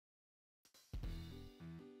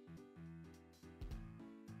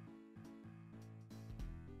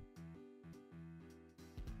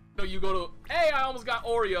know, you go to, hey, I almost got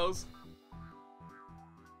Oreos.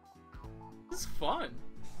 This is fun.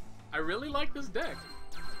 I really like this deck.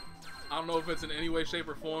 I don't know if it's in any way, shape,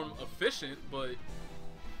 or form efficient, but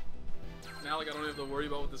now like I don't have to worry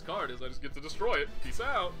about what this card is. I just get to destroy it. Peace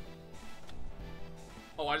out.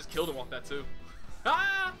 Oh, I just killed him off that too.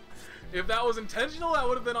 Ah! If that was intentional, that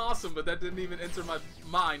would have been awesome, but that didn't even enter my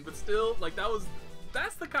mind. But still, like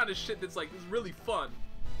that's the kind of shit that's like is really fun.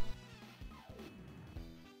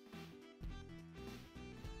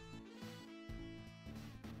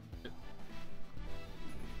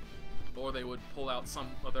 Or they would pull out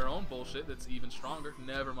some of their own bullshit that's even stronger.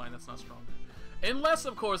 Never mind, that's not stronger. Unless,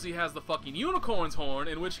 of course, he has the fucking unicorn's horn,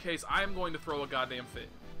 in which case I am going to throw a goddamn fit.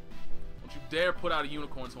 Don't you dare put out a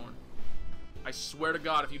unicorn's horn. I swear to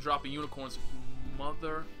God, if you drop a unicorn's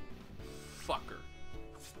motherfucker.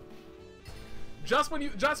 Just when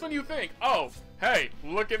you think, oh, hey,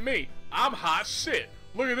 look at me. I'm hot shit.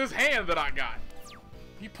 Look at this hand that I got.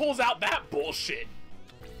 He pulls out that bullshit.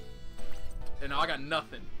 And now I got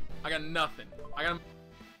nothing. I got nothing. I got.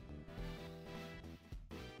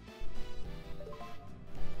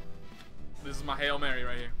 This is my Hail Mary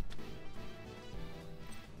right here.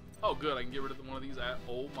 Oh, good. I can get rid of one of these.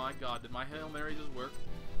 Oh my God! Did my Hail Mary just work?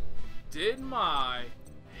 Did my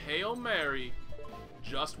Hail Mary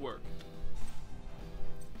just work?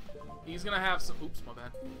 He's gonna have some. Oops, my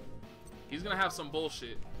bad. He's gonna have some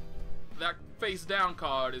bullshit. That face down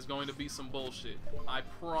card is going to be some bullshit. I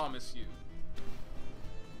promise you.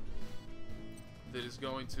 That is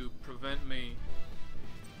going to prevent me.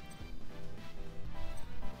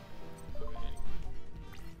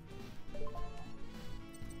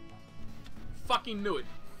 Fucking knew it.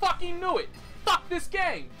 Fucking knew it. Fuck this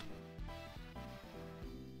game.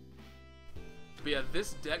 But yeah,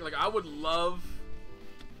 this deck, like, I would love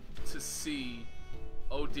to see.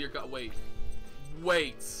 Oh dear God, wait.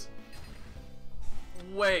 Wait.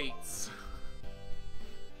 Wait.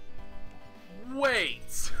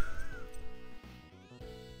 Wait.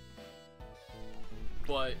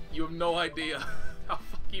 But you have no idea how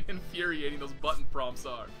fucking infuriating those button prompts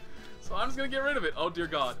are. So I'm just gonna get rid of it. Oh dear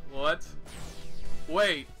God. What?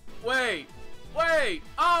 Wait. Wait. Wait.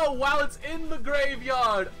 Oh, while it's in the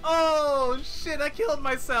graveyard. Oh shit, I killed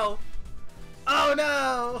myself. Oh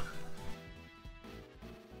no.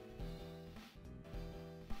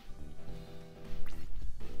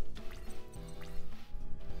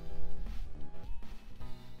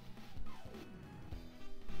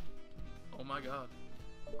 Oh my God.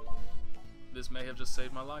 This may have just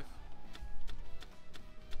saved my life.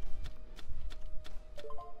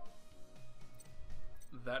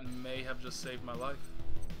 That may have just saved my life.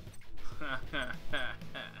 Yeah.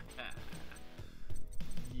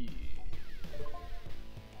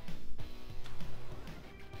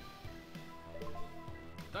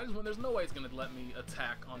 I just went, there's no way it's gonna let me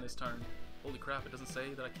attack on this turn. Holy crap, it doesn't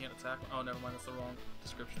say that I can't attack. Oh, never mind, that's the wrong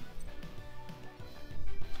description.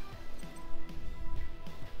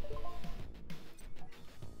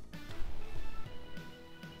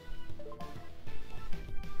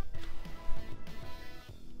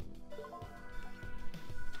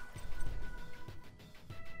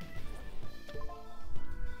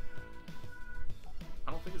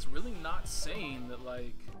 I don't think it's really not saying that,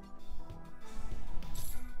 like...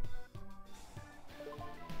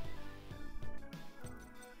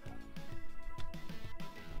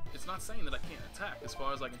 It's not saying that I can't attack, as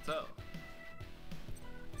far as I can tell.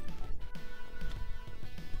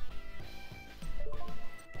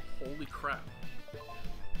 Holy crap.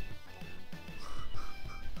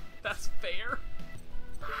 That's fair?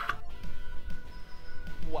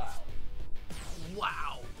 Wow.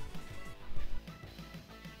 Wow.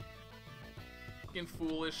 Fucking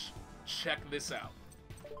foolish. Check this out.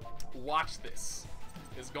 Watch this.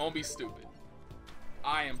 It's gonna be stupid.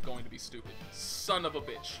 I am going to be stupid. Son of a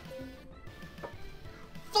bitch.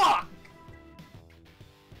 Fuck!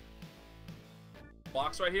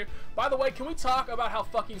 Box right here. By the way, can we talk about how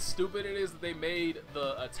fucking stupid it is that they made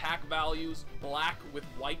the attack values black with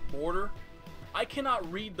white border? I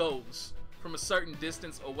cannot read those from a certain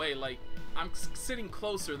distance away. Like, I'm sitting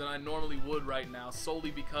closer than I normally would right now, solely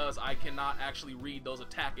because I cannot actually read those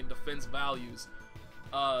attack and defense values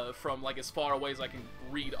from like as far away as I can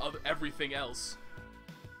read everything else.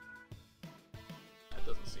 That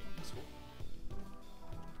doesn't seem useful.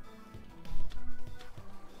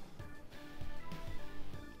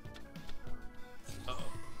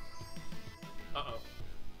 Uh-oh. Uh-oh.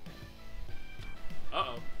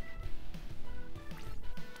 Uh-oh.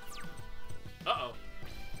 Uh-oh.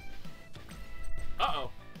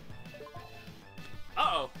 Uh-oh.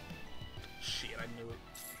 Uh-oh. Shit, I knew it.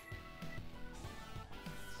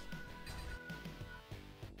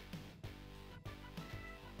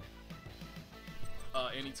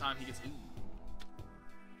 anytime he gets... Ooh.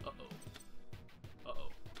 Uh-oh. Uh-oh.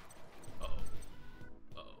 Uh-oh.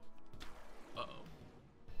 Uh-oh. Uh-oh.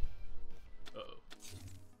 Uh-oh.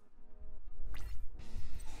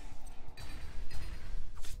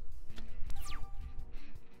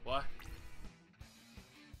 What?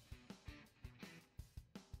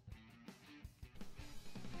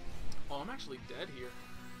 Oh, I'm actually dead here.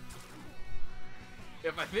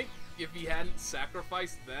 If he hadn't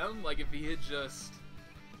sacrificed them, like if he had just...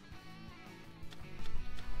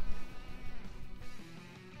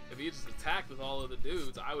 If he had just attacked with all of the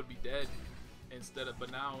dudes, I would be dead.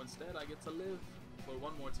 But now instead I get to live for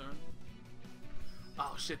one more turn.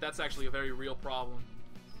 Oh shit, that's actually a very real problem.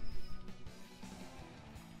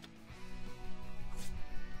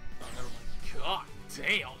 Oh, never mind. God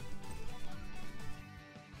damn!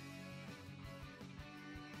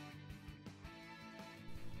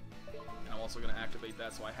 And I'm also going to activate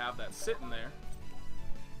that so I have that sitting there.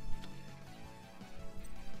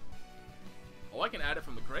 Oh, I can add it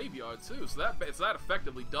from the graveyard too, so that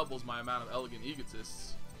effectively doubles my amount of elegant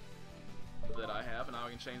egotists that I have, and now I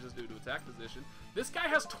can change this dude to attack position. This guy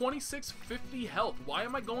has 2650 health. Why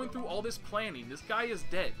am I going through all this planning? This guy is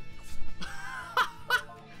dead.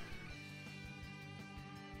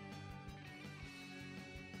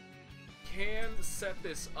 Can set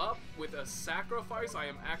this up with a sacrifice. I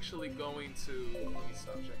am actually going to... Let me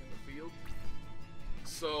stop checking the field.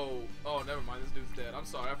 So... Oh, never mind. This dude's dead. I'm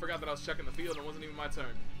sorry. I forgot that I was checking the field and it wasn't even my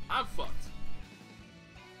turn. I'm fucked.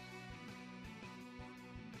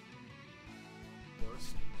 Of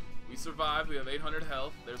course. We survived. We have 800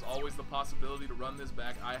 health. There's always the possibility to run this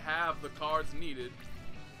back. I have the cards needed.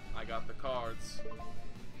 I got the cards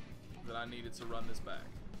that I needed to run this back.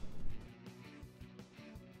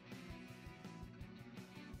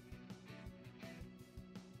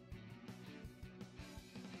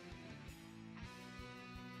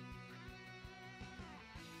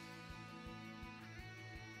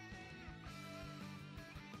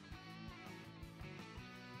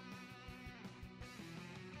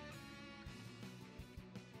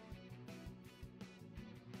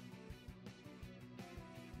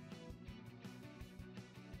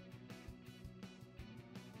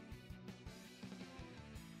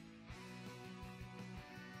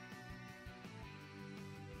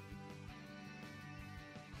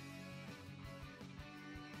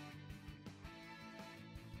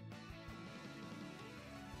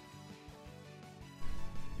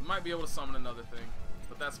 Might be able to summon another thing,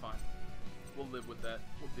 but that's fine. We'll live with that.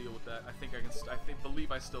 We'll deal with that. I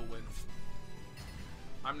believe I still win.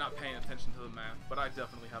 I'm not paying attention to the math, but I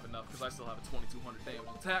definitely have enough because I still have a 2200 damage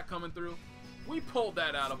attack coming through. We pulled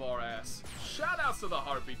that out of our ass. Shout outs to the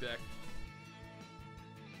Harpy deck.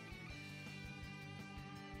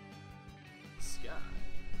 Sky.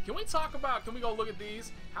 Can we go look at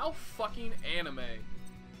these? How fucking anime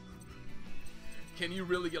can you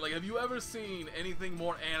really get? Like, have you ever seen anything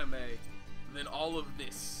more anime than all of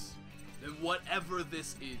this? Than whatever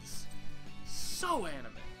this is? So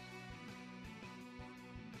anime.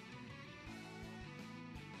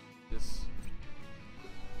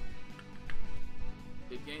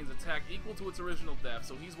 It gains attack equal to its original depth,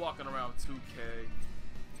 so he's walking around 2k.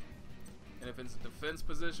 And if it's a defense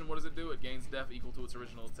position, what does it do? It gains depth equal to its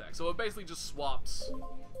original attack. So it basically just swaps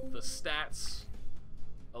the stats.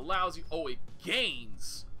 Allows you... Oh, it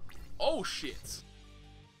gains. Oh, shit.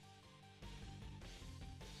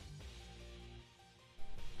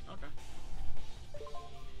 Okay.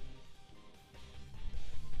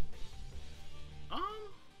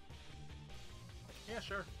 Yeah,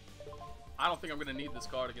 sure. I don't think I'm gonna need this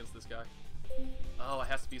card against this guy. Oh, it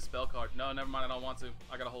has to be a spell card. No, never mind. I don't want to.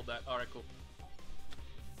 I gotta hold that. All right, cool.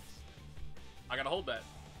 I gotta hold that.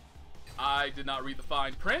 I did not read the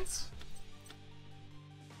fine print.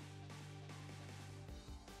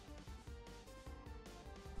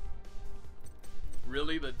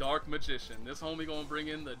 Really, the Dark Magician. This homie gonna bring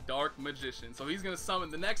in the Dark Magician. So he's gonna summon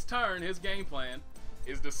the next turn. His game plan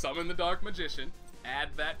is to summon the Dark Magician, add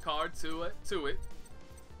that card to it,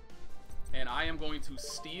 and I am going to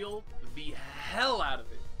steal the hell out of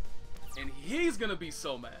it. And he's gonna be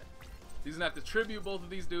so mad. He's gonna have to tribute both of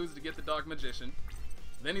these dudes to get the Dark Magician.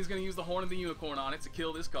 Then he's gonna use the Horn of the Unicorn on it to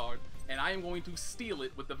kill this card, and I am going to steal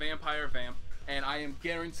it with the Vampire Vamp, and I am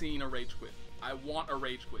guaranteeing a Rage Quit. I want a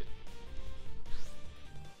Rage Quit.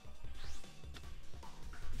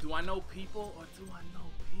 Do I know people or do I know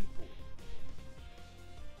people?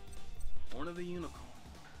 Horn of the Unicorn.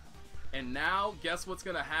 And now, guess what's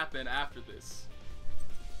gonna happen after this?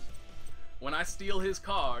 When I steal his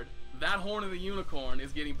card, that Horn of the Unicorn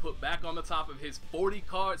is getting put back on the top of his 40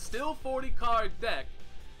 card, still 40 card deck,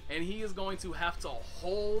 And he is going to have to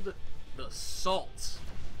hold the salt.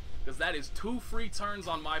 Because that is 2 free turns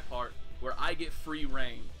on my part where I get free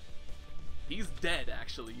reign. He's dead,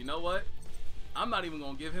 actually. You know what? I'm not even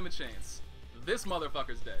going to give him a chance. This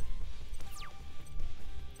motherfucker's dead.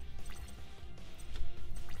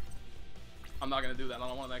 I'm not going to do that. I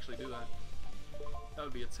don't want to actually do that. That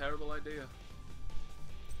would be a terrible idea.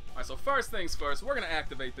 Alright, so first things first, we're going to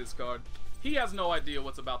activate this card. He has no idea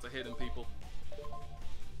what's about to hit him, people.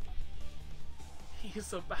 He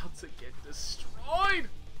is about to get destroyed!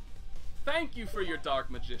 Thank you for your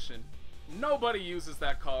Dark Magician. Nobody uses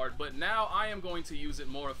that card, but now I am going to use it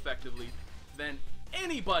more effectively than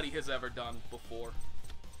anybody has ever done before.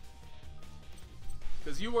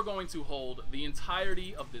 Because you are going to hold the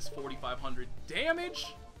entirety of this 4,500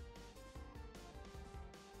 damage.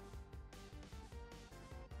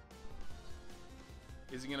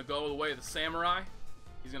 Is he going to go the way of the samurai?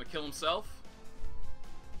 He's going to kill himself?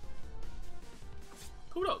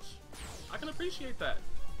 Kudos. I can appreciate that.